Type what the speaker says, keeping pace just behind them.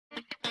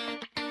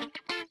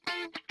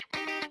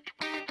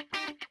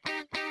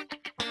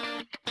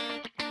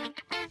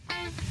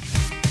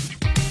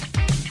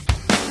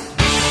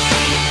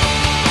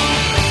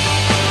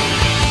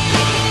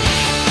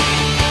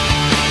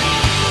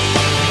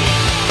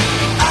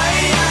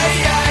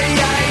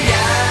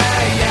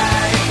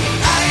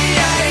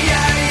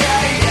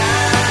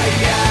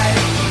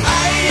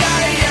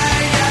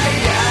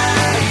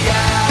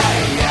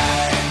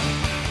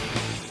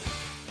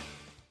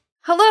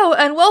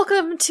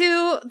welcome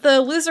to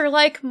the Loser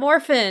Like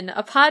Morphin,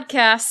 a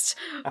podcast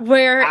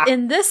where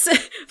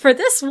for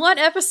this one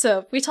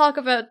episode, we talk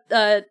about,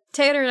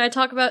 Tanner and I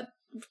talk about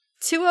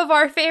two of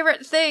our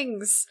favorite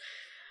things,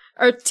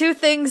 or two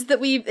things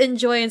that we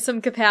enjoy in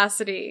some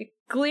capacity.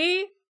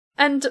 Glee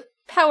and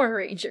Power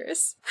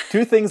Rangers.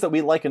 Two things that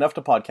we like enough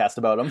to podcast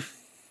about them.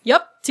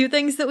 Yep, two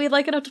things that we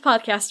like enough to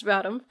podcast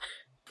about them.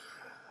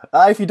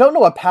 If you don't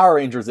know what Power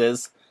Rangers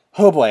is,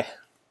 oh boy.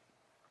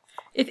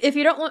 If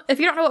you don't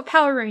know what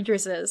Power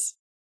Rangers is,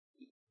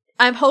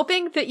 I'm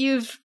hoping that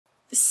you've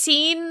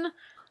seen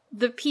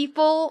the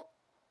people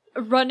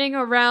running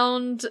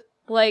around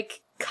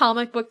like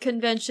comic book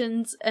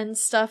conventions and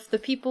stuff. The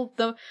people,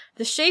 the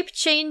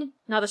superheroes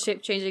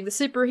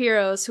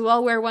who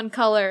all wear one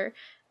color,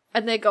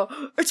 and they go,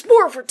 "It's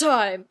Morphin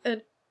time!"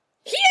 and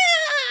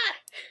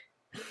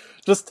yeah,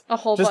 just a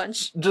whole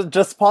bunch.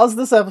 Just pause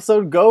this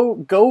episode. Go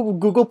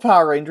Google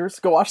Power Rangers.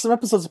 Go watch some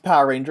episodes of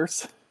Power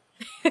Rangers.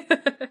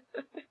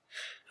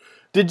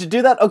 Did you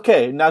do that?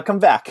 Okay, now come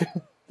back.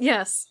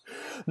 Yes.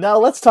 Now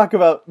let's talk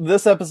about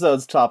this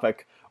episode's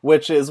topic,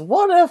 which is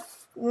what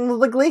if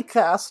the Glee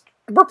cast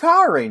were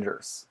Power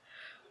Rangers?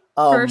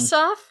 First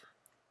off,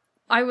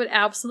 I would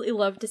absolutely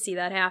love to see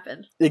that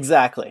happen.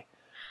 Exactly.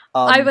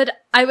 I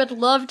would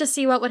love to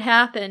see what would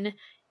happen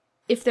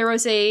if there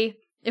was a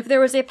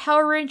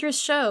Power Rangers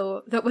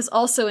show that was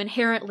also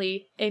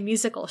inherently a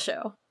musical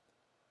show.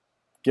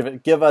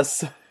 Give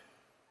us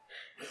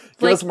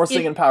more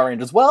singing Power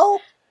Rangers. Well,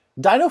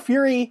 Dino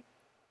Fury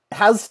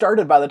has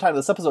started by the time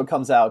this episode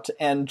comes out,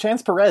 and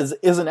Chance Perez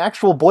is an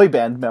actual boy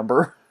band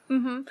member.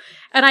 Mm-hmm.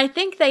 And I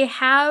think they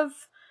have...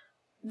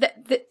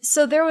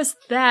 so there was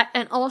that,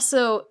 and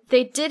also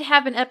they did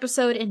have an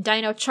episode in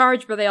Dino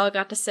Charge where they all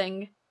got to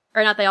sing.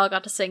 Or not they all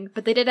got to sing,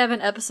 but they did have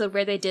an episode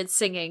where they did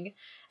singing.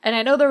 And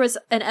I know there was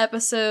an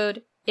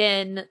episode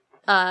in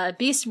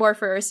Beast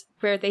Morphers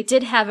where they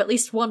did have at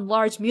least one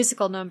large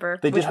musical number.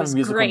 They did have a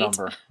musical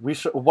number. We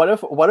should. What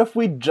if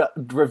we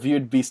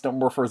reviewed Beast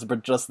Morphers,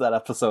 but just that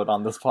episode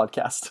on this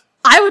podcast?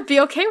 I would be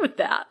okay with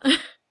that.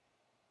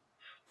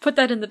 Put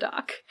that in the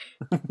doc.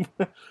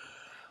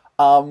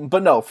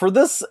 But no, for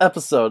this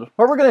episode,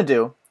 what we're gonna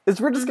do is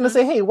we're just gonna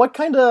say, hey, what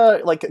kind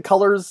of like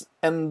colors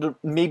and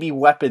maybe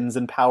weapons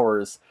and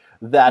powers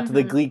that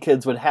the Glee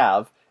kids would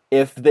have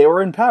if they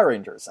were in Power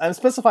Rangers. I'm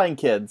specifying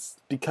kids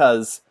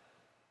because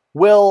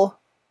Will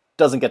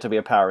doesn't get to be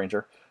a Power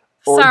Ranger.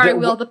 Sorry,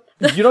 Will.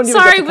 You don't even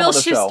sorry, get to come Will on the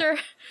Schuester.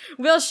 show.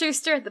 Will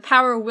Schuester, the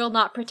power will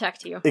not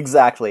protect you.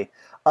 Exactly.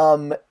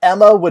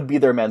 Emma would be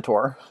their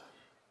mentor.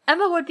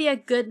 Emma would be a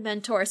good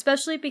mentor,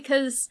 especially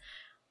because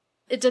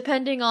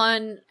depending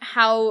on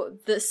how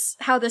this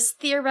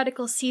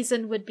theoretical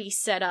season would be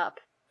set up.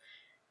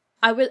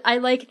 I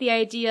like the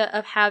idea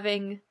of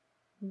having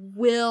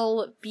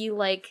Will be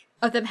like,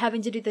 of them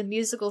having to do the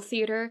musical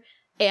theater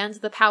and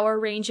the power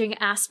ranging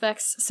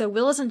aspects. So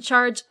Will is in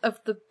charge of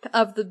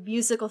the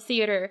musical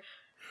theater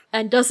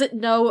and doesn't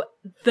know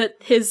that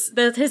his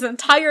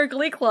entire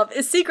Glee club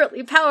is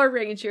secretly Power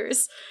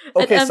Rangers.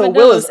 Okay, and Emma so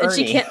Will knows, is and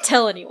Ernie. she can't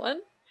tell anyone.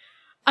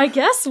 I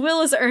guess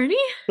Will is Ernie?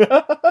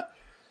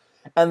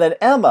 And then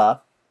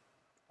Emma,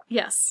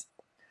 Yes.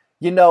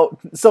 you know,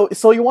 so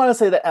you want to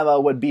say that Emma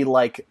would be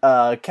like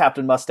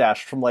Captain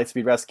Mustache from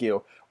Lightspeed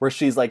Rescue, where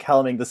she's like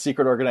helming the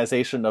secret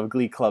organization of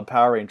Glee Club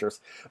Power Rangers.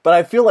 But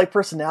I feel like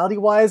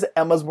personality-wise,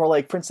 Emma's more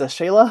like Princess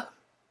Shayla.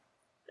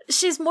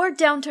 She's more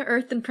down to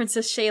earth than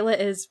Princess Shayla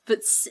is,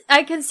 but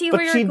I can see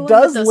where you're going with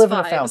But she those does live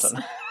vibes. in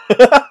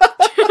a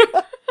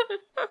fountain.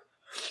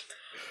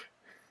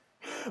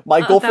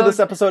 My goal for this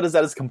episode is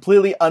that it's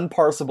completely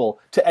unparsable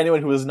to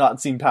anyone who has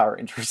not seen Power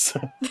Rangers.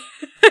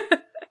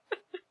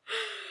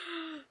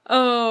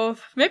 Oh,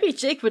 maybe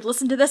Jake would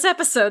listen to this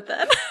episode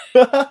then.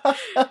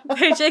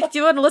 Hey Jake, do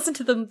you want to listen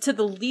to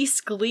the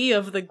least Glee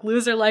of the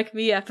Loser Like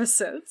Me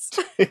episodes?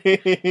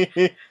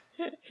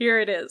 Here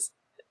it is.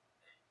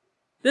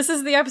 This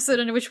is the episode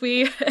in which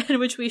we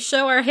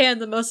show our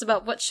hand the most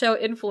about what show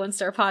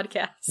influenced our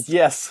podcast.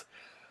 Yes.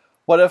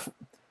 What if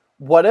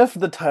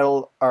the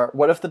title card,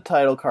 what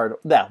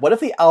if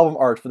the album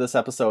art for this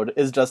episode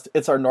is just,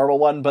 it's our normal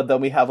one, but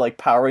then we have like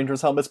Power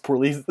Rangers helmets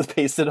poorly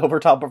pasted over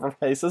top of our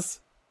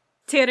faces?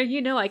 Tanner,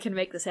 you know I can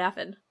make this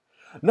happen.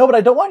 No, but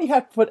I don't want you to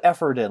have to put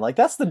effort in. Like,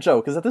 that's the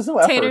joke, is that there's no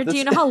effort. Tanner, do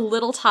you know how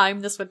little time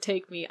this would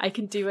take me? I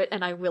can do it,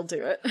 and I will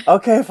do it.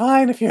 Okay,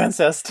 fine, if you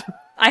insist.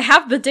 I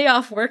have the day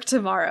off work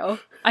tomorrow.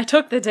 I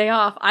took the day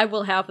off. I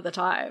will have the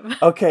time.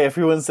 Okay, if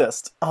you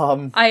insist.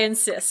 I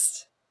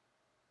insist.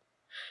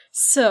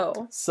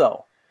 So.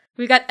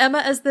 We got Emma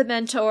as the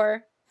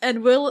mentor,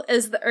 and Will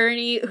as the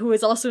Ernie, who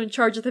is also in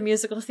charge of the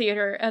musical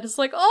theater, and it's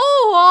like,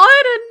 oh,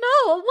 I didn't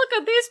know, look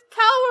at these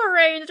Power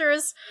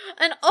Rangers,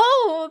 and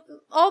oh,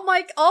 all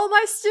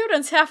my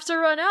students have to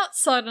run out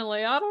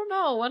suddenly, I don't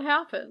know what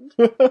happened.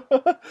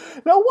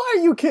 Now why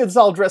are you kids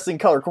all dressing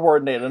color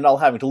coordinated and all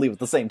having to leave at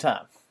the same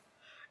time?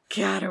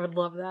 God, I would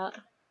love that.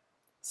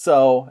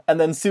 So, and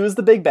then Sue is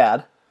the big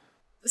bad.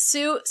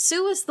 Sue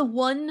is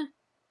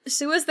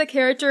the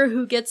character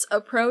who gets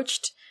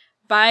approached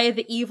by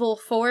the evil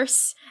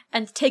force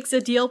and takes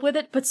a deal with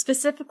it, but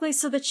specifically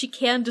so that she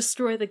can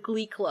destroy the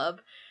Glee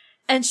Club.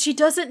 And she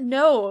doesn't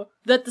know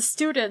that the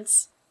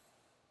students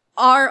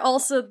are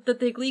also, that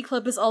the Glee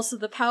Club is also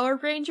the Power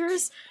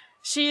Rangers.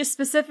 She is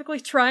specifically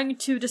trying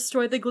to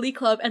destroy the Glee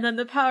Club, and then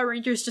the Power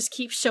Rangers just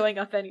keep showing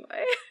up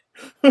anyway.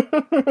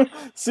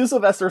 Sue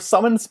Sylvester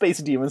summoned space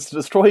demons to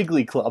destroy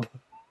Glee Club.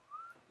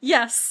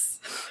 Yes.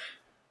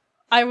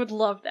 I would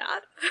love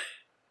that.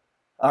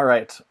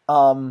 Alright,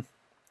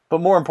 but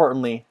more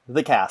importantly,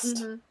 the cast.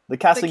 Mm-hmm. The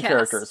casting The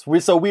cast. characters.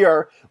 We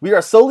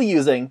are solely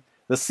using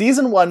the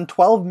Season 1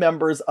 12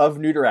 members of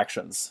New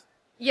Directions.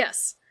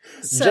 Yes.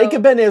 So,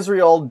 Jacob Ben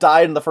Israel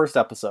died in the first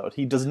episode.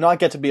 He does not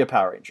get to be a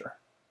Power Ranger.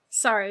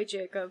 sorry,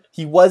 Jacob.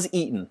 He was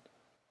eaten.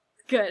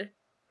 Good.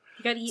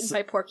 He got eaten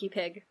by Porky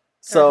Pig.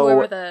 So,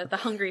 or whoever the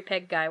hungry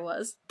pig guy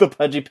was. the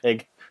Pudgy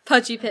Pig.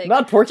 Pudgy Pig.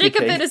 Not Porky Jacob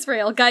Pig. Ben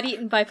Israel got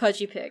eaten by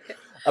Pudgy Pig.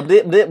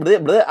 Bleh, bleh,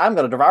 bleh, bleh, I'm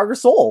gonna devour your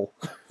soul.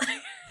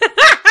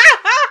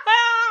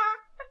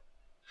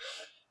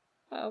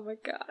 Oh my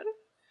god.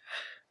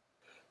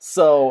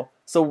 So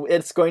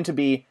it's going to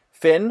be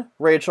Finn,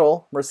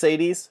 Rachel,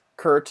 Mercedes,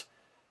 Kurt,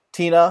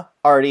 Tina,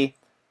 Artie,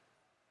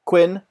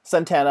 Quinn,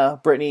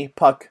 Santana, Brittany,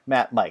 Puck,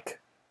 Matt, Mike.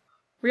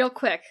 Real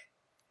quick.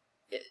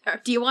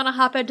 Do you want to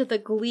hop into the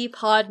Glee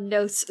Pod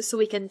notes so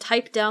we can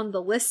type down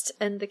the list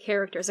and the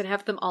characters and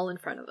have them all in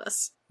front of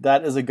us?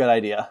 That is a good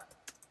idea.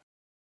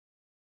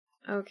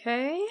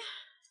 Okay.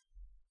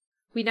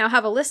 We now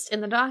have a list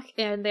in the doc,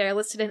 and they are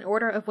listed in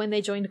order of when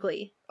they joined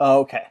Glee.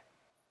 Okay.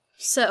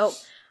 So,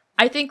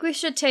 I think we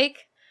should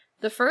take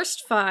the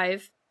first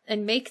 5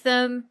 and make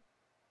them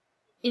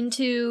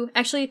into...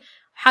 Actually,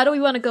 how do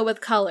we want to go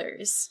with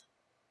colors?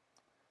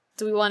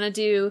 Do we want to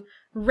do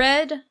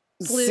red,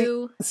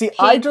 blue, See, pink?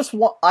 I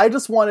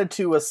just wanted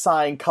to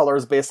assign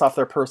colors based off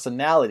their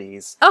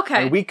personalities.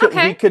 Okay, And we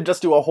okay. could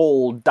just do a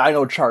whole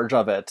dino charge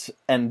of it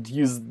and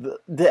use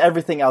the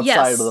everything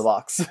outside Yes. of the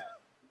box.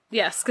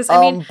 Yes, because, I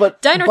mean,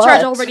 Dino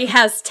Charge already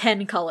has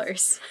 10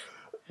 colors.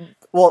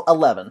 Well,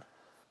 11.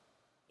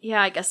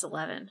 Yeah, I guess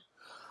 11.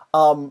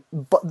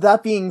 But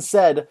that being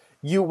said,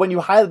 when you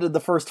highlighted the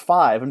first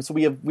 5, and so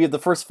we have the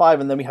first 5,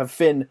 and then we have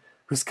Finn,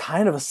 who's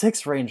kind of a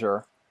 6th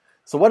Ranger.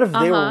 So what if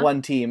they were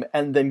one team,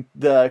 and then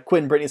the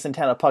Quinn, Brittany,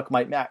 Santana, Puck,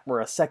 Mike, Matt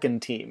were a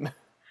second team?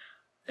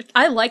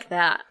 I like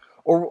that.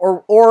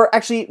 Or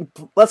actually,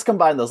 let's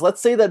combine those.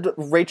 Let's say that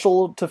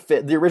Rachel to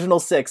Finn, the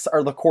original 6,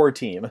 are the core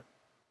team.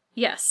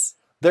 Yes.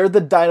 They're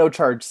the Dino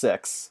Charge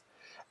 6.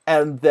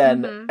 And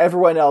then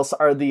everyone else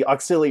are the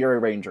auxiliary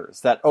rangers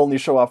that only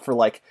show up for,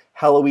 like,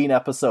 Halloween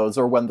episodes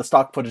or when the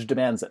stock footage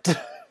demands it.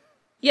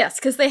 Yes,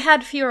 because they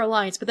had fewer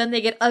lines, but then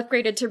they get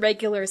upgraded to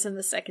regulars in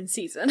the second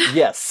season.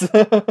 Yes.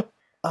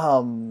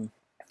 Damn,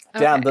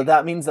 Okay.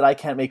 that means that I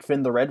can't make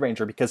Finn the Red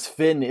Ranger because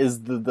Finn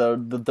is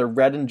the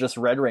red and just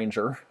Red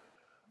Ranger.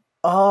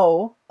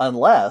 Oh,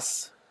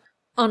 unless...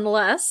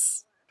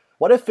 Unless...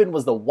 What if Finn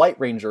was the White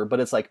Ranger, but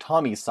it's like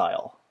Tommy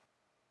style?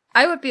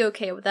 I would be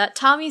okay with that.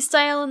 Tommy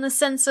style in the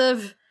sense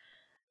of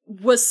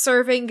was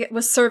serving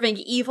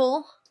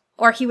evil,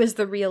 or he was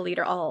the real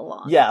leader all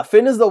along. Yeah,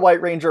 Finn is the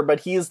White Ranger,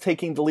 but he is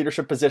taking the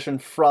leadership position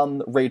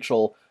from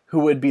Rachel, who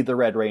would be the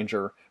Red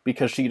Ranger,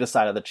 because she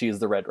decided that she is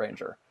the Red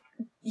Ranger.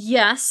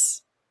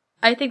 Yes.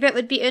 I think that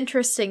would be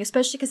interesting,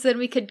 especially because then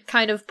we could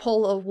kind of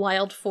pull a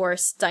Wild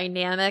Force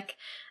dynamic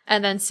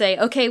and then say,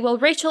 okay, well,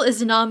 Rachel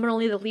is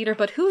nominally the leader,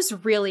 but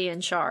who's really in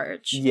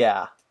charge?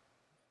 Yeah.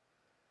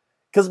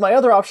 Because my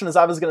other option is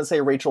I was going to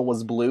say Rachel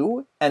was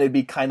blue, and it'd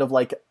be kind of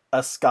like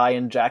a Sky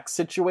and Jack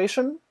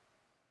situation.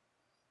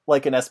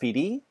 Like an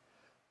SPD.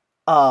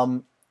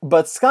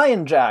 But Sky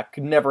and Jack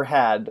never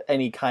had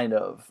any kind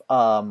of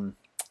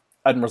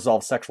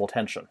unresolved sexual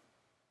tension.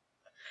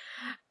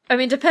 I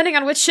mean, depending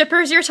on which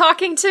shippers you're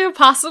talking to,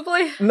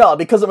 possibly. No,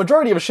 because the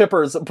majority of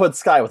shippers put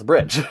Sky with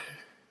Bridge.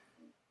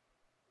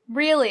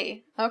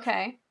 Really?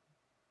 Okay.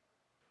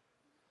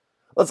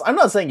 I'm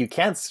not saying you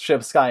can't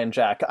ship Sky and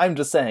Jack. I'm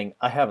just saying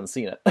I haven't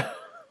seen it.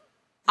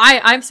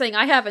 I'm saying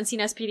I haven't seen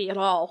SPD at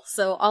all,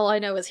 so all I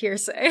know is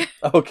hearsay.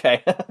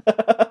 Okay.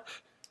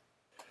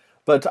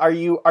 But are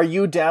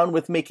you down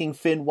with making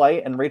Finn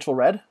white and Rachel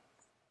red?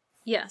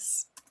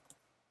 Yes.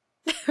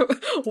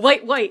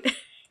 White.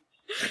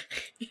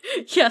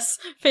 Yes,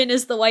 Finn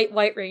is the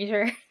White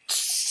Ranger.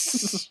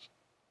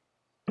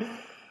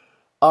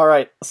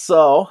 Alright,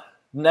 so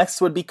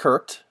next would be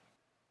Kurt.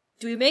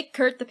 Do we make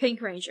Kurt the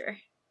Pink Ranger?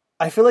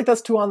 I feel like that's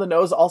too on the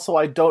nose. Also,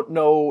 I don't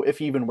know if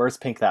he even wears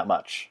pink that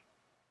much.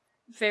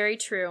 Very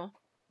true.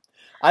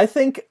 I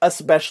think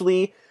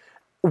especially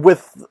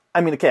with...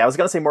 I mean, okay, I was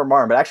going to say more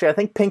Marn, but actually I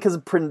think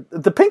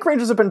the Pink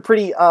Rangers have been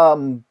pretty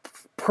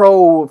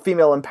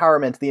pro-female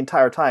empowerment the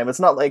entire time. It's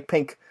not like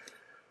Pink...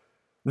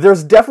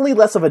 There's definitely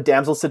less of a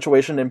damsel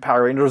situation in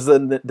Power Rangers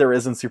than there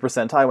is in Super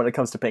Sentai when it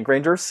comes to Pink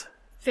Rangers.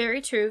 Very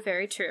true,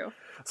 very true.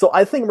 So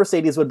I think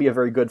Mercedes would be a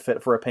very good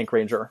fit for a Pink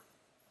Ranger.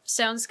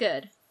 Sounds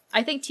good.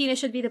 I think Tina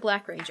should be the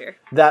Black Ranger.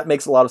 That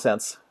makes a lot of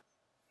sense.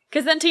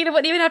 Because then Tina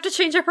wouldn't even have to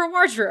change up her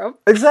wardrobe.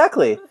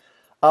 Exactly.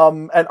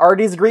 And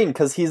Artie's green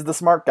because he's the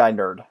smart guy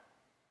nerd.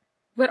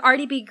 would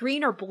Artie be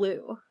green or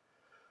blue?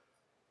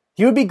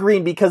 He would be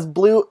green because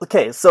blue...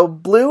 Okay, so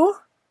blue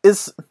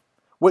is...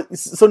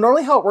 So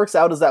normally how it works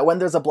out is that when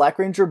there's a Black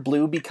Ranger,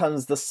 blue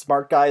becomes the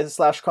smart guy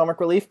 / comic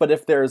relief, but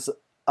if there's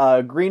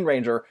a Green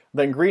Ranger,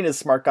 then green is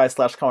smart guy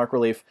 / comic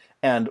relief,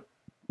 and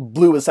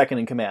blue is second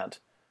in command.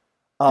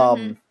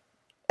 And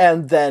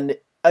then,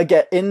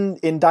 again,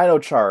 in Dino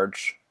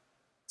Charge...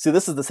 See,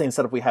 this is the same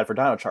setup we had for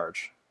Dino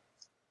Charge.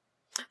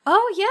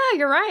 Oh, yeah,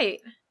 you're right.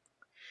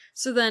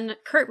 So then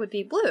Kurt would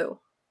be blue.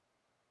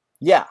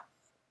 Yeah.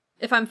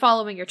 If I'm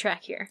following your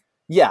track here.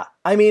 Yeah.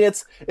 I mean,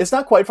 it's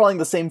not quite following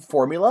the same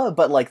formula,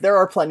 but, like, there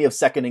are plenty of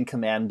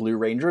second-in-command Blue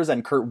Rangers,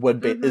 and Kurt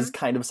Wood is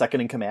kind of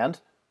second-in-command.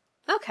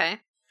 Okay.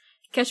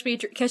 Catch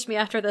me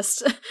after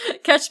this.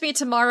 Catch me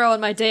tomorrow on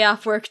my day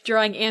off work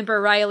drawing Amber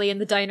Riley in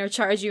the Dino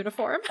Charge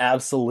uniform.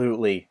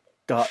 Absolutely.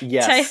 God,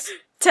 yes.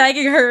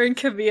 Tagging her and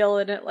Camille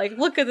in it, like,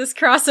 look at this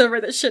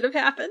crossover that should have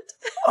happened.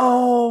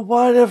 Oh,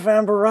 what if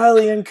Amber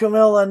Riley and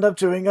Camille end up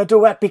doing a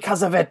duet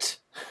because of it?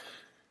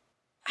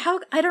 I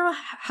don't know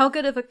how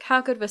good of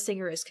a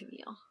singer is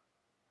Camille.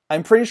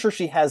 I'm pretty sure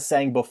she has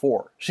sang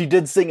before. She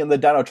did sing in the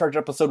Dino Charge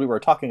episode we were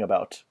talking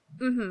about.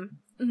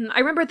 I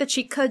remember that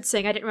she could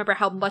sing. I didn't remember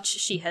how much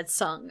she had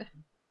sung.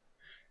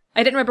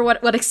 I didn't remember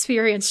what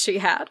experience she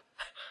had.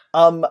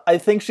 I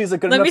think she's a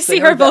good enough Let me see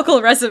singer her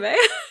vocal resume.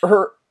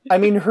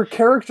 Her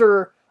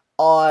character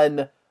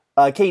on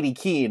Katie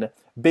Keene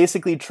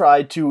basically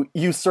tried to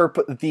usurp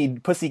the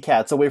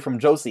Pussycats away from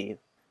Josie.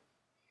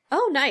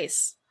 Oh,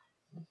 nice.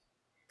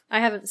 I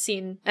haven't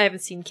seen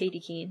Katie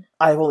Keene.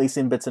 I've only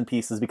seen bits and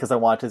pieces because I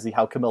wanted to see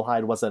how Camille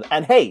Hyde was in.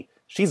 And hey,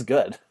 she's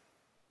good.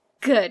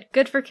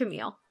 Good for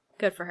Camille.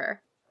 Good for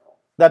her.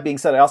 That being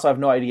said, I also have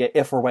no idea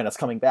if or when it's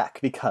coming back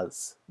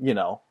because,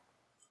 the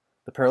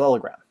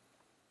parallelogram.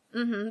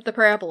 The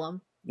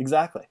parabolum.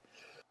 Exactly.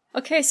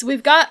 Okay, so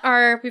we've got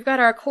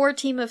our core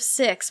team of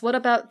 6. What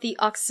about the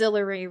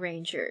auxiliary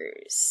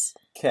rangers?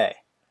 Okay.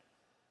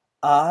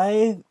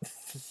 I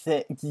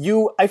feel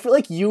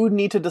like you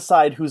need to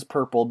decide who's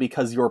purple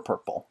because you're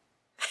purple.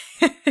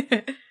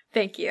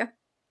 Thank you.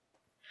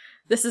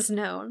 This is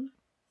known.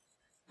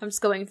 I'm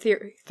just going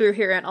through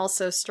here and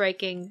also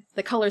striking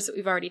the colors that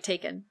we've already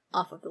taken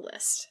off of the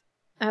list.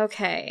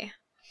 Okay.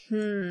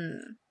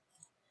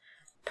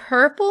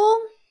 Purple?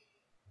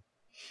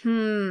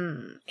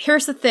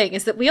 Here's the thing,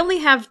 is that we only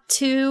have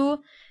 2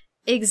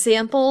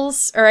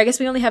 examples, or I guess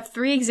we only have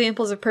 3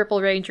 examples of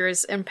Purple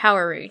Rangers and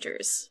Power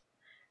Rangers.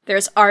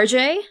 There's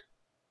RJ.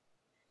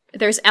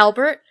 There's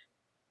Albert.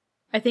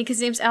 I think his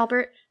name's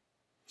Albert.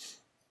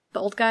 The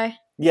old guy.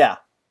 Yeah.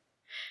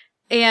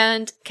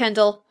 And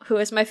Kendall, who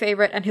is my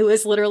favorite, and who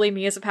is literally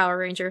me as a Power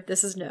Ranger.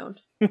 This is known.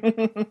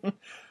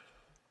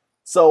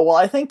 So, while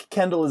I think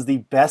Kendall is the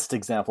best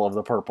example of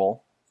the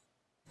purple,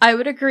 I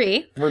would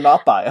agree. We're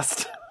not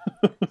biased.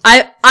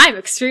 I'm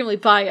extremely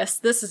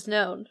biased. This is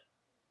known.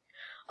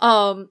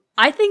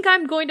 I think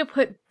I'm going to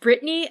put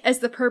Brittany as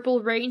the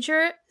Purple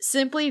Ranger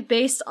simply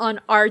based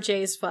on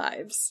RJ's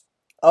vibes.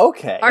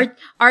 Okay.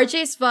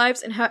 RJ's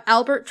vibes and how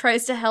Albert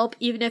tries to help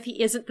even if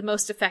he isn't the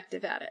most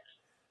effective at it.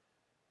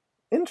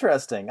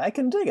 Interesting. I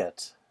can dig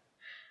it.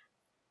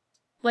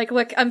 Like,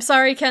 look, I'm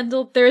sorry,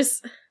 Kendall.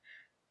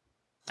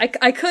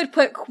 I could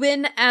put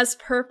Quinn as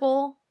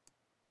purple,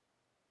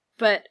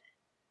 but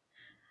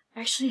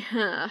actually,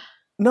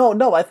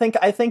 No, I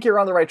think you're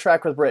on the right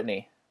track with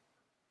Brittany.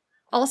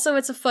 Also,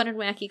 it's a fun and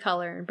wacky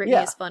color, and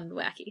Brittany is fun and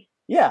wacky.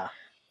 Yeah.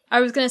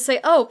 I was gonna say,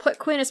 put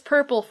Quinn as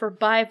purple for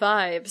bi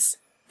vibes,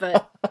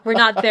 but we're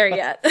not there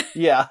yet.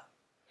 Yeah.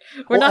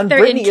 We're not there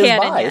Brittany in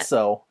canon is bi, yet.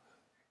 So.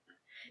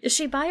 Is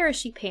she bi or is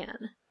she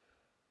pan?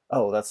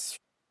 Oh,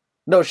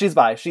 no, she's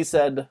bi. She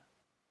said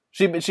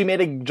she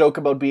made a joke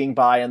about being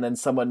bi, and then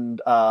someone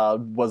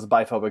was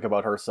biphobic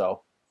about her.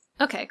 So.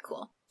 Okay,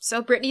 cool.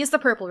 So Brittany is the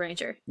Purple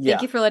Ranger. Yeah.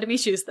 Thank you for letting me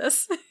choose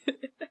this.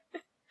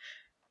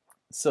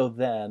 So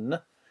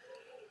then...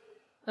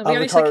 we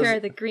already took care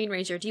of the Green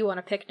Ranger. Do you want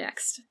to pick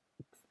next?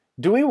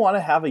 Do we want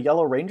to have a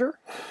Yellow Ranger?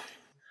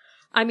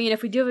 I mean,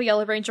 if we do have a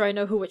Yellow Ranger, I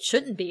know who it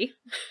shouldn't be.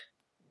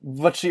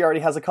 But she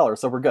already has a color,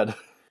 so we're good.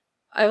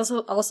 I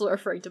also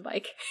referring to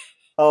Mike.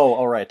 Oh,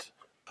 alright.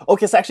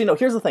 Okay, so actually, no,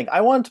 here's the thing.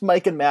 I want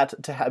Mike and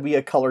Matt to be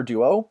a color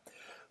duo.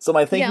 So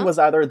my thinking was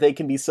either they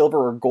can be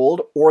silver or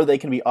gold, or they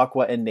can be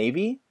aqua and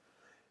navy.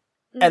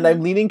 And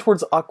I'm leaning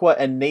towards aqua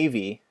and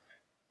navy.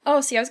 Oh,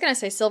 see, I was going to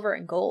say silver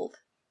and gold.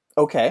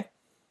 Okay.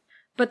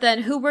 But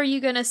then who were you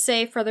going to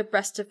say for the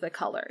rest of the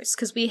colors?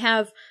 Because we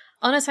have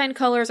unassigned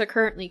colors are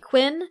currently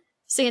Quinn,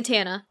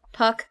 Santana,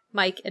 Puck,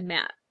 Mike, and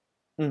Matt.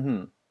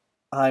 I'm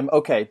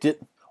okay.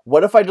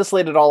 What if I just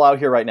laid it all out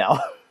here right now?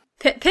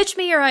 Pitch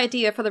me your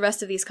idea for the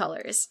rest of these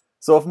colors.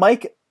 So if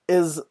Mike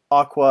is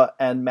aqua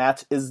and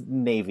Matt is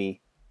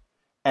navy,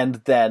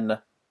 and then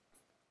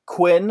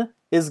Quinn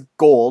is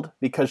gold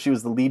because she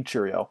was the lead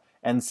Cheerio,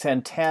 and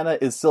Santana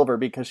is silver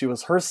because she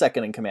was her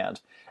second in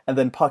command, and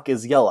then Puck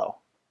is yellow.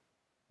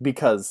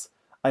 Because,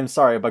 I'm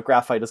sorry, but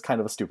graphite is kind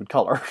of a stupid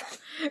color.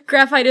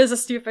 Graphite is a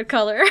stupid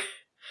color.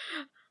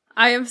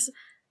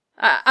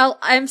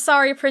 I'm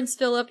sorry, Prince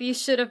Philip. You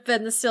should have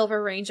been the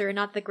Silver Ranger,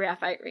 not the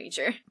Graphite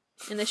Ranger.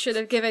 And they should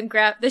have given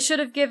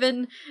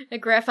a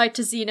Graphite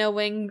to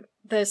Xenowing,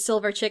 the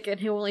Silver Chicken,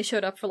 who only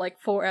showed up for like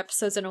 4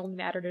 episodes and only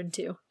mattered in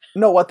 2.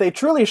 No, what they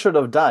truly should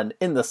have done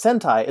in the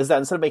Sentai is that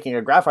instead of making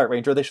a Graphite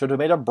Ranger, they should have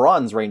made a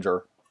Bronze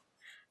Ranger.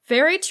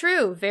 Very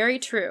true, very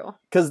true.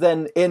 Because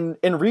then in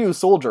Ryu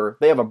Soldier,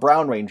 they have a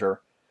Brown Ranger.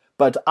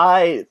 But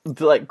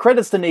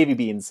credits to Navy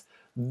Beans,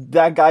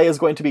 that guy is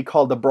going to be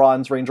called the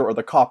Bronze Ranger or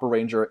the Copper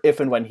Ranger if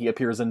and when he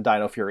appears in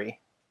Dino Fury.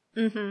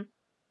 Mm-hmm.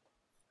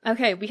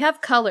 Okay, we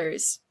have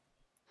colors.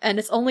 And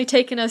it's only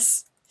taken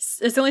us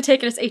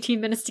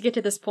 18 minutes to get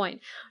to this point.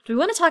 Do we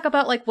want to talk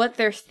about, like, what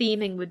their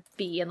theming would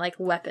be and, like,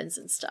 weapons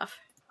and stuff?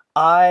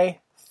 I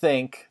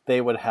think they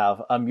would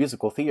have a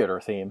musical theater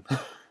theme.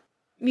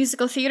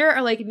 Musical theater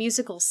or, like,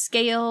 musical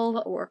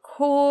scale or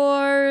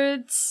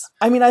chords?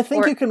 I mean, I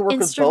think you can work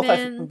with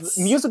both.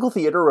 Musical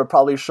theater would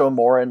probably show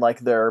more in,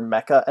 like, their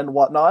mecha and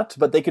whatnot,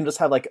 but they can just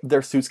have, like,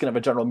 their suits can have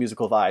a general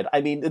musical vibe.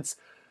 I mean,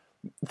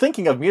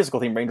 thinking of musical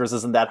theme rangers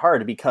isn't that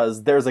hard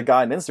because there's a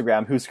guy on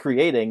Instagram who's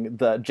creating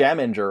the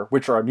Jaminger,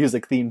 which are a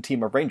music themed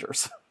team of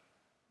rangers.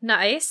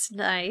 Nice.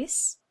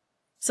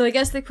 So I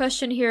guess the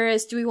question here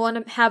is, do we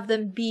want to have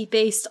them be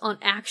based on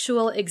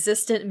actual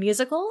existent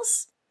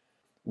musicals?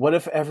 What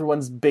if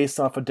everyone's based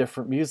off a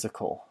different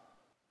musical?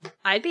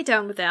 I'd be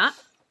down with that.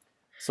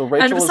 So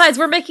Rachel, and besides,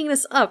 we're making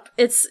this up.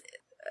 This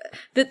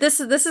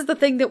is the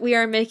thing that we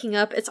are making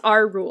up. It's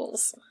our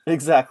rules.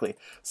 Exactly.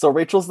 So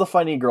Rachel's the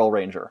funny girl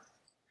ranger.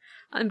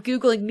 I'm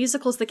Googling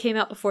musicals that came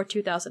out before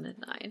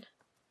 2009.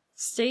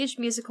 Stage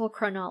musical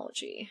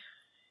chronology.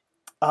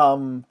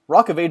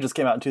 Rock of Ages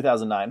came out in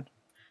 2009.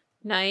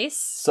 Nice.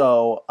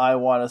 So I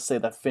want to say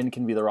that Finn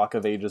can be the Rock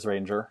of Ages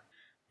ranger.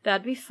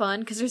 That'd be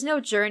fun, because there's no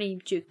Journey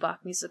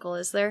jukebox musical,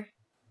 is there?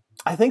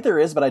 I think there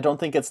is, but I don't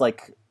think it's,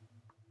 like,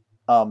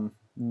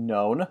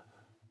 known.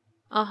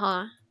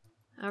 Uh-huh.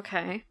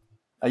 Okay.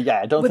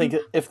 Yeah, I don't think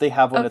if they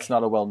have one, It's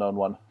not a well-known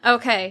one.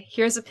 Okay,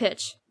 here's a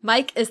pitch.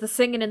 Mike is the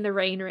Singin' in the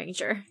Rain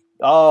Ranger.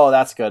 Oh,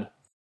 that's good.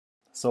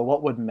 So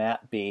what would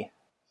Matt be?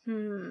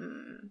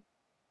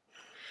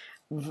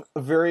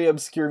 Very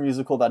obscure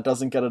musical that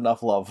doesn't get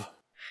enough love.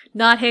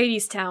 Not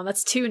Hadestown,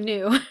 that's too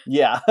new.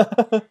 Yeah.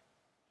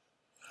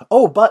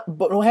 Oh, but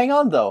hang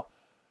on, though.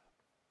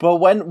 But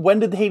when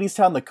did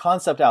Hadestown, the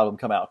concept album,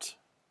 come out?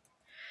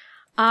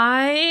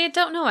 I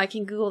don't know. I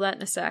can Google that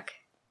in a sec.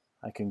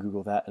 I can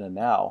Google that in a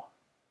now.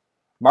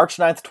 March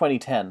 9th,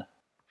 2010.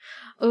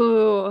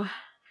 Ooh.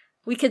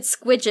 We could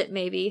squidge it,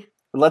 maybe.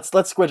 Let's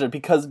squidge it,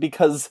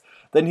 because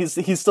then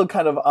he's still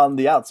kind of on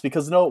the outs,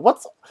 because no,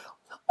 what's a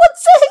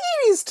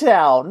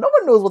Hadestown? No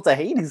one knows what a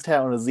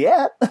Hadestown is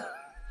yet.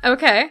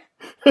 Okay.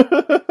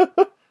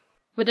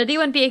 Would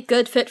anyone be a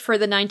good fit for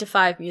the 9 to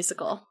 5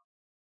 musical?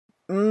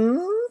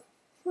 Maybe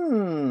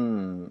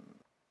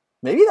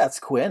that's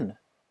Quinn.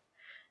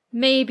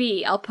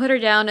 Maybe. I'll put her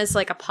down as,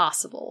 like, a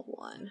possible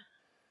one.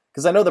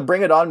 Because I know the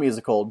Bring It On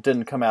musical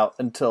didn't come out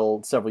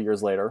until several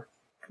years later.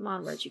 Come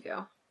on, where'd you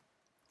go?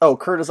 Oh,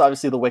 Kurt is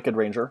obviously the Wicked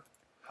Ranger.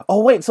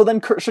 Oh, wait, so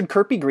then should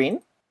Kurt be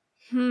green?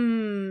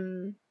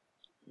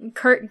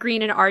 Kurt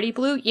green and Artie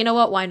blue? You know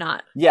what, why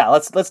not? Yeah,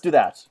 let's do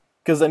that.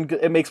 Because then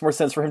it makes more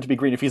sense for him to be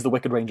green if he's the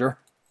Wicked Ranger.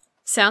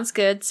 Sounds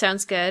good.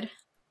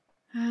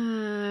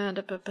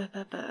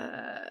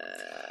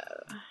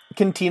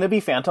 Can Tina be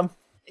Phantom?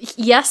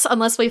 Yes,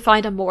 unless we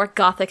find a more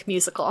gothic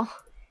musical.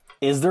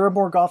 Is there a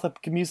more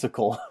gothic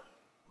musical?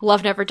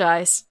 Love Never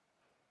Dies.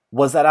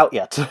 Was that out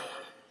yet?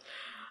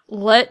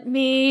 Let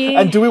me...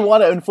 And do we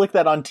want to inflict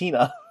that on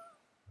Tina?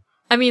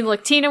 I mean,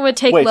 look, Tina would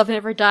take Love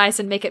Never Dies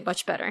and make it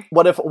much better.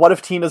 What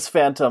if Tina's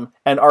Phantom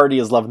and Artie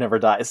is Love Never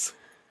Dies?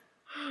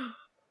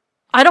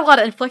 I don't want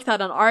to inflict that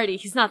on Artie.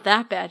 He's not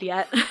that bad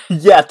yet.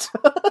 Yet.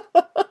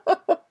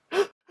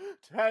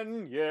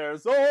 10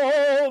 years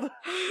old.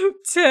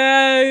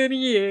 10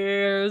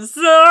 years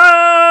old.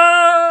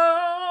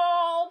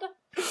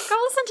 Go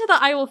listen to the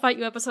I Will Fight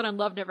You episode on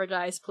Love Never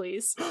Dies,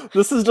 please.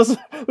 This is just,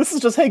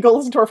 hey, go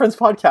listen to our friend's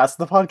podcast,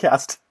 the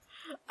podcast.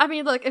 I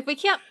mean, look, if we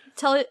can't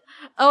tell it,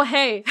 oh,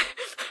 hey,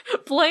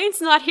 Blaine's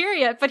not here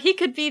yet, but he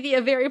could be the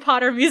A Very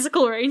Potter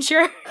musical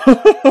ranger.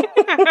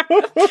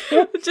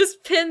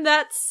 Just pin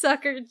that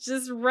sucker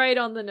just right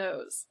on the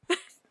nose.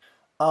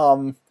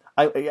 I'm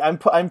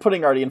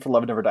putting Artie in for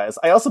Love Never Dies.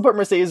 I also put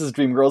Mercedes as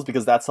Dreamgirls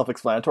because that's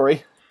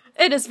self-explanatory.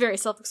 It is very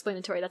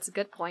self-explanatory. That's a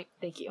good point.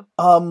 Thank you.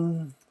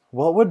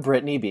 What would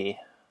Brittany be?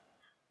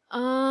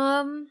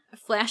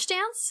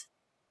 Flashdance?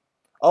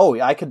 Oh,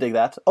 yeah, I could dig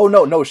that. Oh,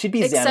 no, she'd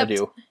be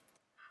Xanadu.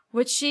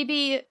 Would she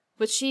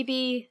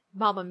be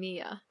Mamma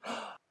Mia?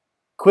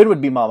 Quinn would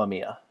be Mamma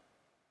Mia.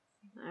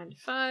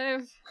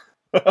 95.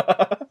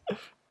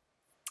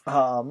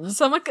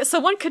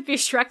 Someone could be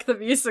Shrek the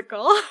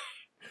Musical.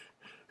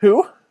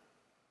 Who?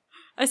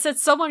 I said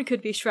someone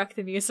could be Shrek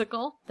the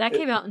Musical. That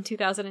came out in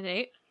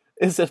 2008.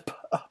 Is it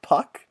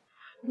Puck?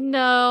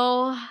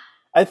 No.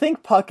 I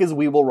think Puck is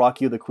We Will Rock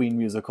You, the Queen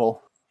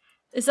musical.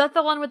 Is that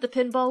the one with the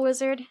pinball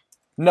wizard?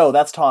 No,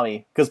 that's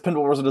Tommy, because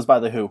Pinball Wizard is by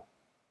The Who.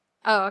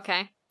 Oh,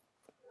 okay.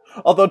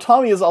 Although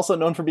Tommy is also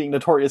known for being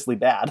notoriously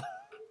bad.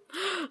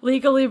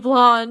 Legally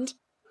Blonde.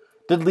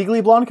 Did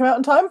Legally Blonde come out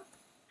in time?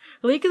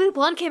 Legally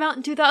Blonde came out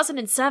in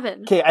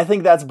 2007. Okay, I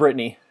think that's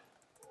Britney.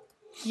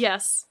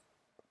 Yes.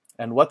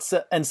 And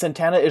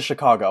Santana is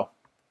Chicago.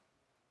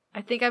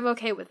 I think I'm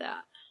okay with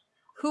that.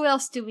 Who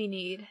else do we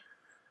need?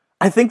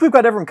 I think we've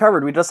got everyone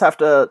covered. We just have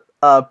to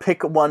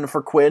pick one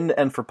for Quinn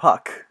and for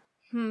Puck.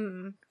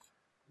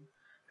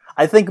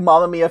 I think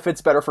Mamma Mia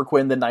fits better for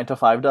Quinn than 9 to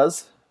 5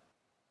 does.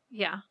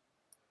 Yeah.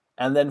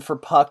 And then for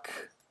Puck,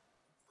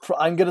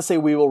 I'm gonna say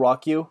We Will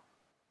Rock You.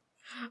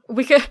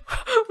 We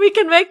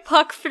can make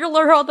Puck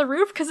Fiddler on the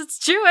Roof because it's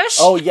Jewish.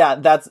 Oh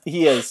yeah,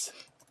 he is.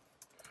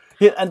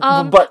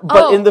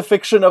 But in the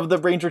fiction of the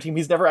Ranger team,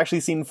 he's never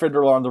actually seen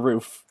Fiddler on the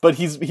Roof. But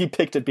he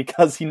picked it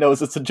because he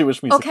knows it's a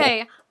Jewish musical.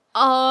 Okay.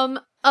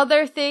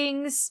 Other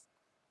things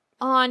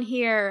on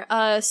here.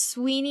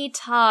 Sweeney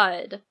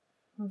Todd,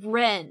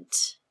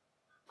 Rent,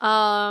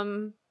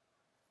 The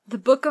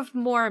Book of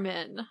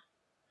Mormon,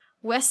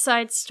 West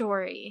Side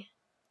Story,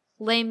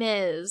 Les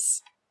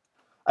Mis.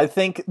 I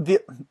think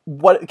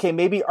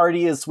maybe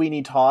Artie is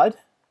Sweeney Todd,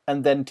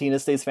 and then Tina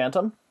stays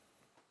Phantom.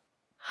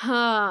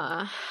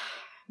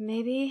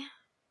 Maybe.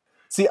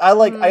 See, I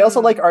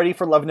also like Artie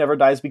for Love Never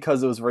Dies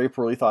because it was very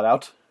poorly thought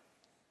out.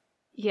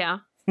 Yeah.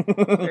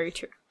 Very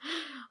true.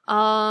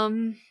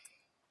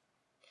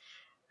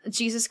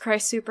 Jesus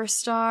Christ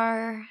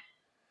Superstar.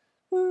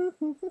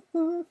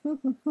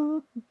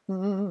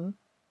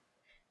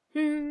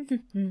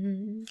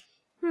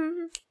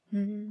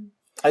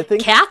 I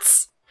think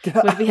Cats?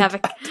 Would we have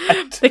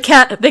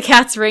the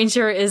Cat's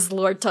Ranger is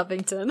Lord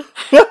Tubbington.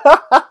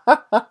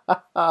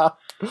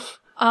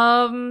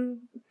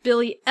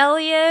 Billy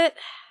Elliot,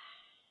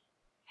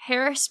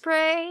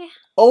 Hairspray.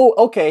 Oh,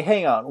 okay,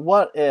 hang on.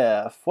 What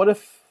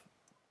if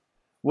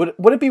would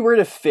it be weird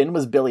if Finn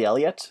was Billy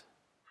Elliot?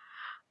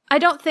 I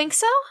don't think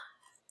so.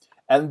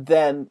 And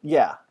then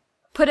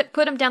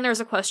put him down there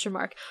as a question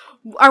mark.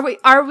 Are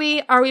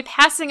we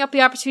passing up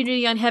the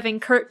opportunity on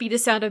having Kurt be the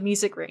Sound of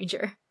Music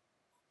Ranger?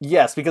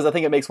 Yes, because I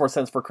think it makes more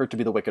sense for Kurt to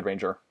be the Wicked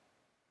Ranger.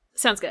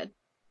 Sounds good.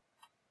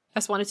 I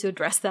just wanted to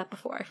address that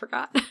before I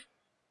forgot.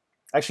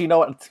 Actually, you know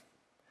what?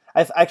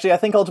 I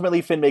think ultimately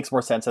Finn makes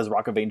more sense as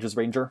Rock of Ages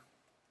Ranger.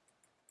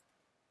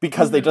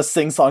 Because they just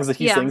sing songs that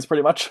he sings,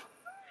 pretty much.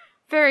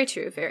 Very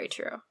true, very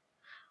true.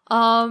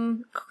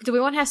 Do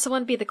we want to have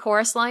someone be the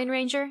chorus line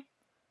ranger?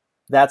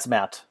 That's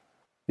Matt.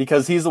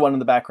 Because he's the one in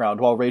the background,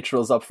 while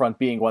Rachel is up front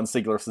being one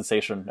singular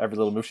sensation, every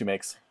little move she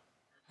makes.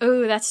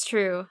 Oh, that's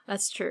true.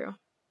 That's true.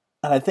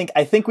 And I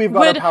think we've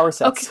got our power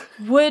sets.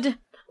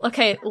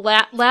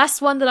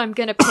 Last one that I'm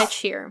gonna pitch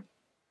here.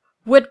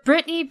 Would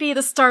Brittany be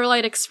the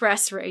Starlight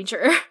Express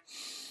Ranger?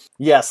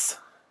 Yes.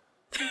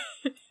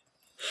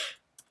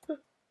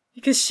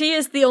 Because she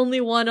is the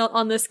only one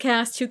on this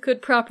cast who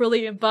could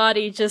properly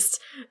embody just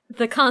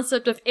the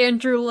concept of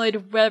Andrew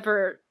Lloyd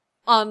Webber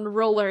on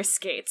roller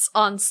skates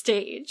on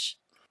stage.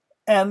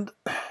 And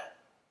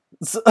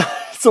so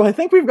I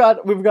think we've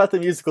got the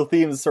musical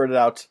themes sorted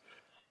out.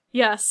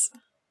 Yes.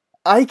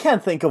 I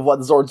can't think of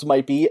what Zords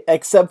might be,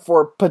 except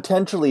for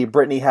potentially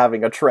Brittany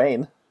having a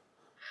train.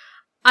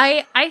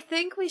 I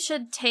think we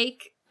should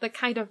take the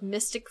kind of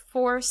Mystic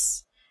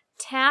Force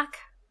tack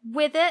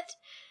with it,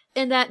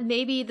 in that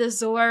maybe the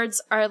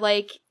Zords are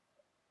like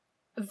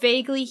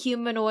vaguely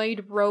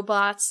humanoid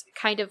robots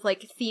kind of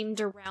like themed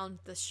around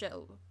the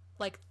show.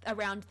 Like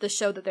around the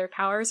show that their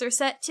powers are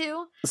set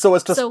to. So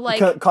it's just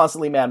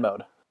constantly man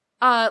mode.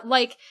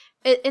 Like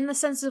in the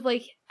sense of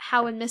like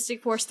how in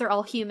Mystic Force they're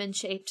all human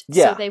shaped.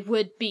 Yeah. So they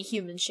would be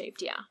human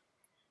shaped, yeah.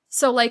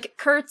 So like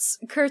Kurt's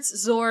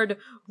Zord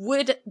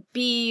would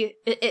be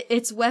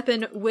its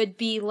weapon would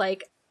be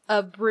like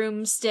a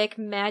broomstick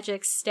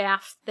magic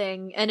staff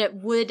thing, and it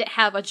would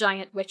have a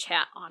giant witch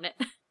hat on it.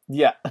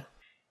 Yeah.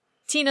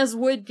 Tina's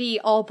would be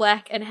all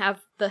black and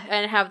have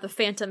the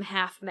phantom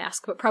half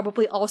mask, but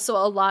probably also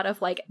a lot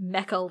of like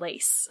mecha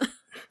lace.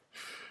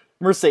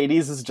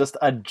 Mercedes is just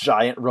a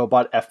giant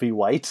robot Effie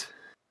White.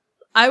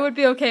 I would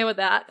be okay with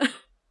that.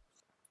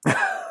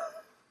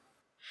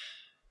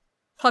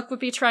 Puck would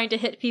be trying to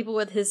hit people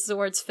with his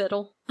Zord's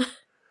fiddle.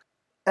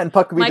 And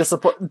Puck would be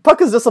disappointed.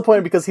 Puck is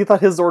disappointed because he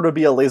thought his Zord would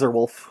be a laser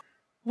wolf.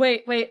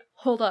 Wait,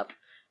 hold up.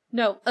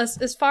 No,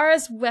 as far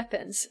as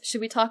weapons, should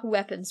we talk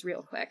weapons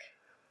real quick?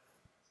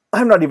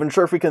 I'm not even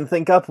sure if we can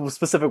think up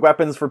specific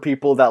weapons for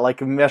people that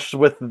like mesh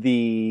with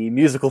the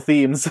musical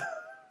themes.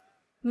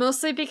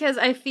 Mostly because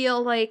I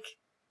feel like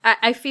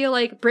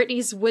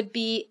Brittany's would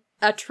be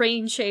a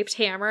train-shaped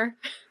hammer.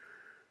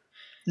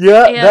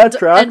 Yeah, that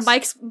tracks.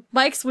 And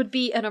Mike's would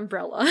be an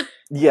umbrella.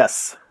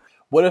 Yes.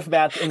 What if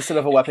Matt, instead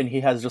of a weapon,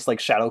 he has just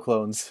like shadow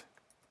clones?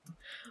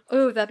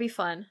 Ooh, that'd be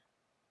fun.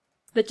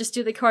 That just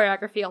do the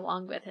choreography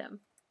along with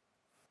him.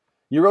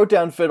 You wrote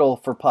down fiddle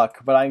for Puck,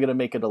 but I'm gonna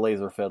make it a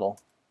laser fiddle.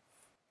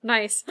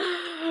 Nice.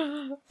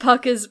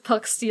 Puck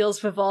steals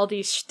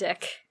Vivaldi's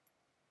shtick.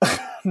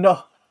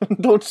 No,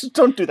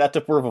 don't do that to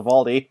poor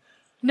Vivaldi.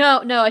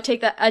 No, I take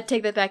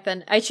that back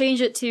then. I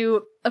change it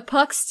to a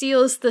Puck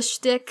steals the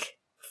shtick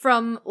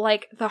from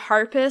like the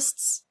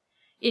harpists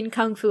in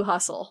Kung Fu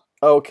Hustle.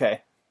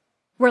 Okay.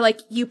 Where,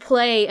 like, you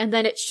play and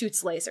then it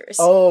shoots lasers.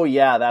 Oh,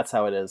 yeah, that's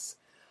how it is.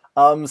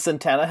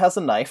 Santana has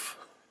a knife.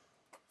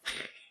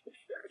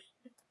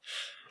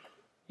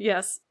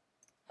 Yes.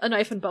 A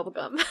knife and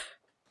bubblegum.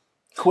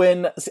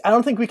 Quinn, I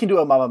don't think we can do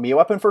a Mamma Mia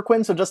weapon for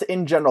Quinn, so just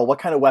in general, what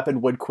kind of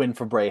weapon would Quinn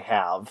Fabray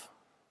have?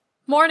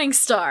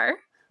 Morningstar.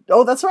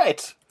 Oh, that's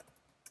right.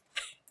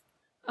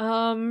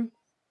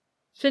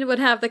 Finn would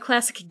have the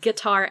classic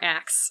guitar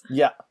axe.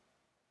 Yeah.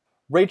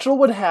 Rachel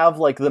would have,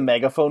 like, the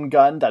megaphone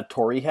gun that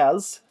Tori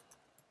has.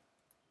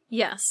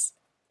 Yes.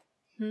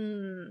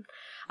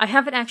 I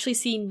haven't actually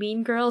seen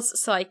Mean Girls,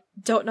 so I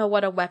don't know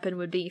what a weapon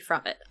would be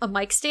from it. A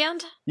mic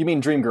stand? You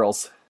mean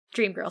Dreamgirls.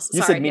 Dreamgirls.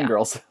 You Sorry, said Mean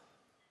Girls.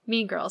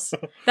 Mean Girls.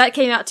 That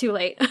came out too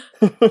late.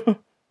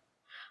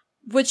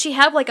 Would she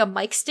have, like, a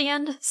mic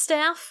stand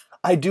staff?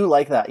 I do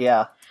like that,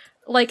 yeah.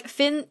 Like,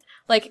 Finn...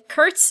 Like,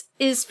 Kurtz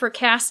is for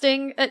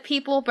casting at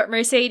people, but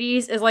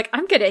Mercedes is like,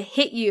 I'm gonna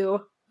hit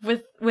you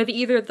with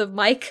either the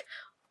mic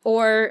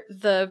or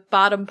the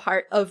bottom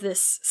part of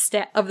this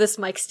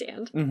mic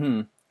stand.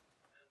 Mm-hmm.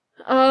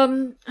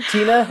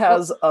 Tina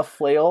has a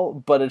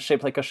flail, but it's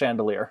shaped like a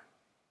chandelier.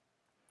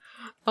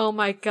 Oh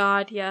my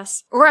god,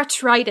 yes. Or a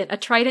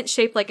trident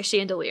shaped like a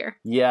chandelier.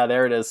 Yeah,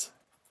 there it is.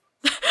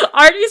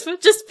 Artie's would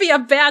just be a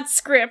bad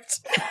script.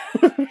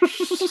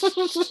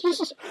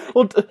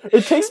 Well,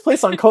 it takes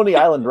place on Coney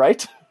Island,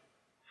 right?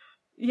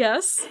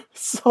 Yes.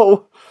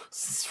 So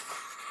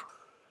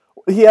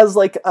he has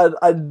like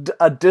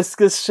a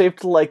discus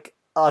shaped like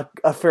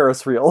a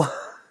Ferris wheel.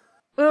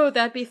 Oh,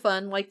 that'd be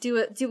fun. Like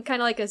do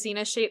kind of like a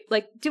Xena shape,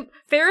 like do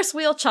Ferris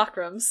wheel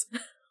chakrams.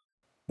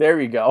 There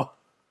you go.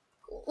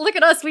 Look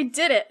at us, we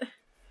did it.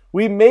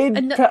 We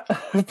made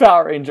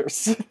Power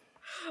Rangers.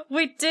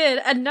 We did,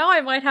 and now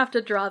I might have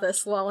to draw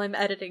this while I'm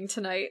editing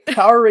tonight.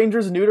 Power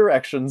Rangers New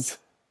Directions.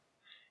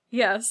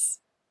 Yes.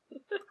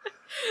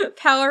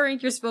 Power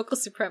Rangers vocal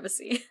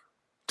supremacy.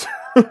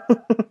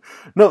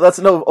 No, that's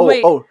no.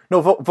 Wait.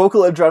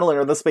 Vocal Adrenaline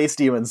are the space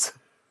demons.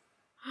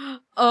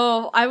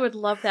 Oh, I would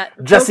love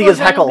that. Jesse is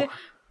Heckle.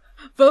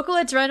 Vocal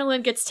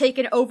Adrenaline gets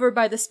taken over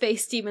by the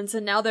space demons,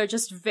 and now they're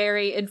just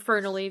very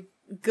infernally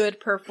good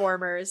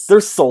performers. They're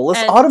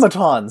soulless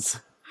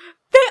automatons.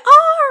 They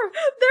are!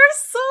 They're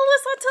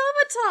soulless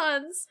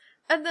automatons!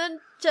 And then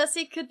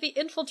Jesse could be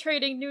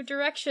infiltrating New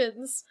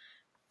Directions.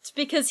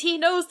 Because he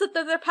knows that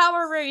they're the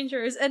Power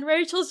Rangers, and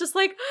Rachel's just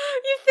like,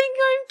 you think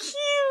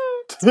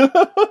I'm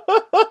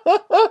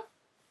cute!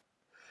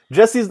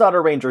 Jesse's not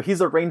a ranger,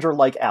 he's a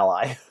ranger-like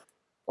ally.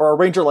 Or a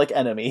ranger-like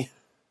enemy.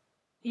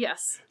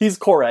 Yes. He's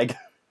Koreg.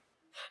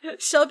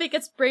 Shelby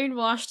gets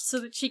brainwashed so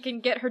that she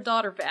can get her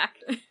daughter back.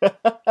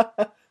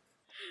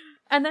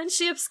 And then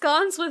she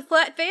absconds with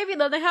Flat Baby,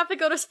 and then they have to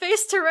go to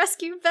space to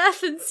rescue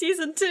Beth in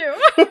season 2.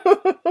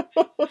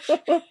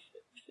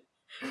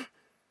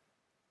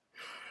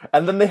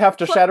 And then they have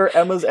to shatter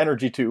Emma's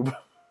energy tube.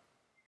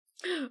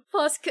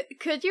 Plus,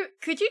 could you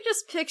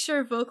just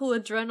picture Vocal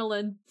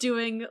Adrenaline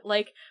doing,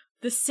 like,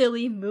 the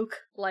silly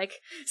mook, like,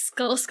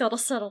 scuttle, scuttle,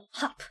 scuttle,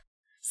 hop.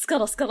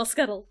 Scuttle, scuttle,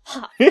 scuttle,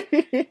 hop.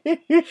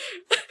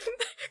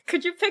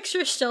 Could you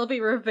picture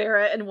Shelby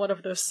Rivera in one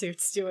of those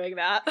suits doing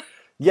that?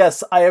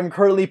 Yes, I am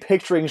currently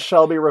picturing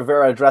Shelby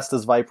Rivera dressed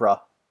as Vipra.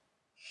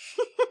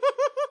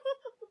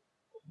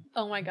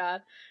 Oh my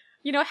god.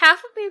 You know, half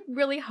of me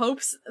really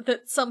hopes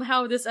that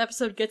somehow this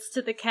episode gets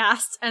to the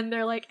cast and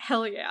they're like,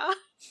 hell yeah.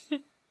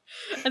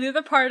 And the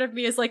other part of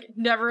me is like,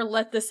 never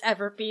let this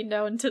ever be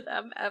known to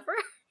them, ever.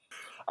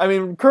 I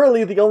mean,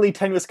 currently the only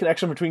tenuous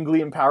connection between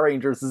Glee and Power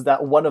Rangers is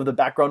that one of the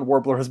background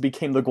warblers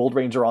became the Gold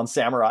Ranger on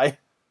Samurai.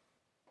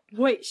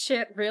 Wait,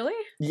 shit, really?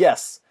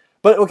 Yes.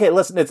 But okay,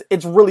 listen,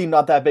 it's really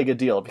not that big a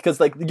deal, because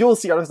like you'll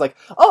see articles like,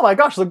 oh my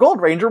gosh, the Gold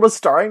Ranger was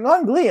starring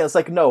on Glee, and it's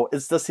like, no,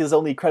 it's just his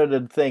only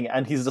credited thing,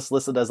 and he's just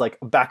listed as like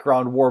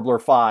background warbler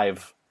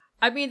 5.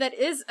 I mean, that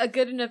is a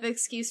good enough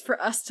excuse for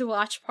us to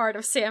watch part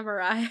of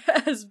Samurai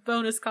as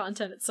bonus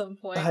content at some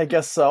point. I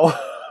guess so.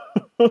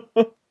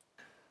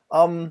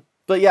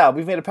 But yeah,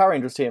 we've made a Power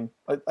Rangers team.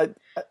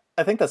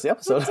 I think that's the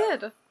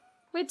episode.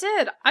 We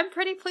did. I'm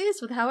pretty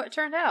pleased with how it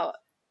turned out.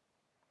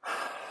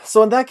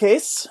 So in that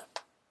case,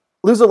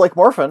 Loser Like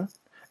Morphin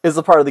is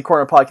a part of the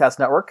Corner Podcast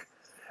Network.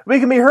 We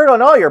can be heard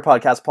on all your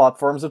podcast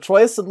platforms of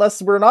choice,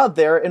 unless we're not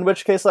there, in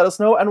which case let us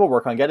know and we'll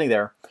work on getting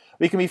there.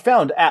 We can be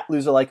found at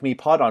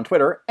LoserLikeMePod on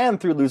Twitter, and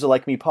through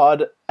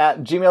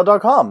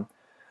loserlikemepod@gmail.com.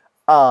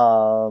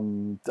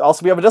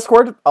 Also, we have a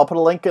Discord. I'll put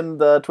a link in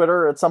the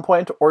Twitter at some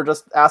point, or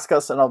just ask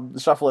us and I'll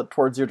shuffle it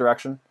towards your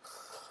direction.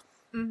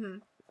 Mm-hmm.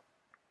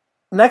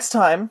 Next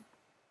time,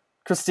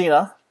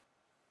 Christina.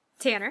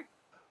 Tanner.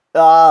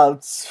 We're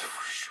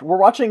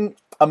watching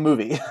a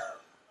movie.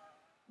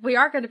 We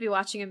are going to be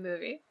watching a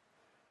movie.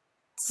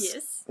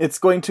 Yes. It's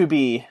going to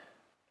be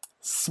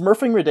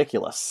Smurfing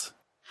Ridiculous.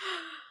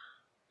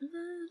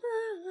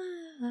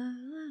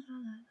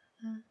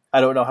 I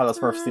don't know how the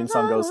Smurfs theme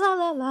song goes.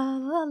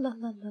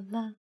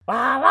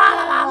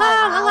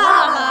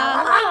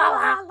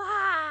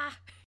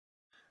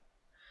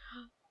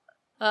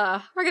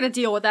 We're gonna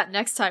deal with that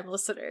next time,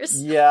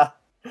 listeners. Yeah.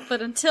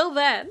 But until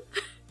then...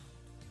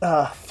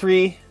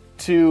 3,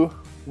 2,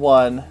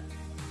 1...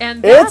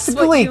 And that's it's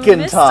what you Gleekin'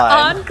 missed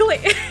time! on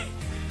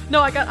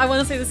No, I want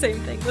to say the same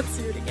thing. Let's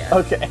do it again.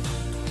 Okay.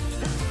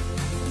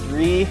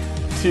 3,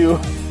 2,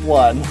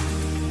 1...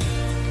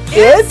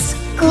 It's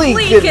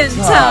Gleekin'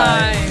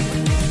 time!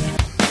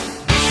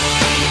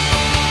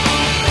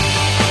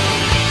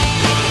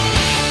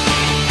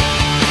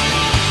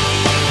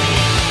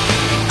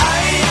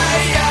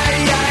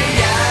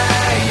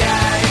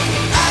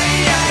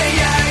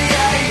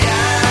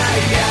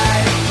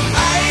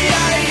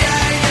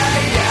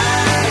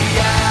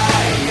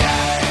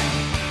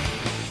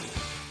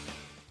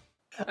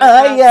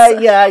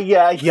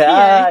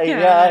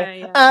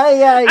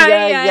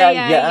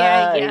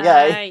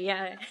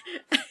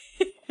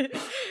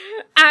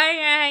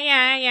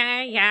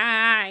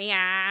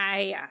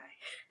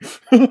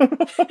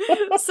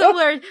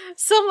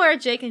 Somewhere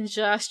Jake and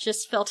Josh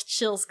just felt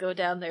chills go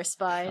down their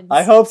spines.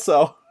 I hope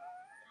so.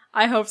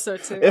 I hope so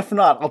too. If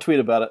not, I'll tweet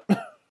about it.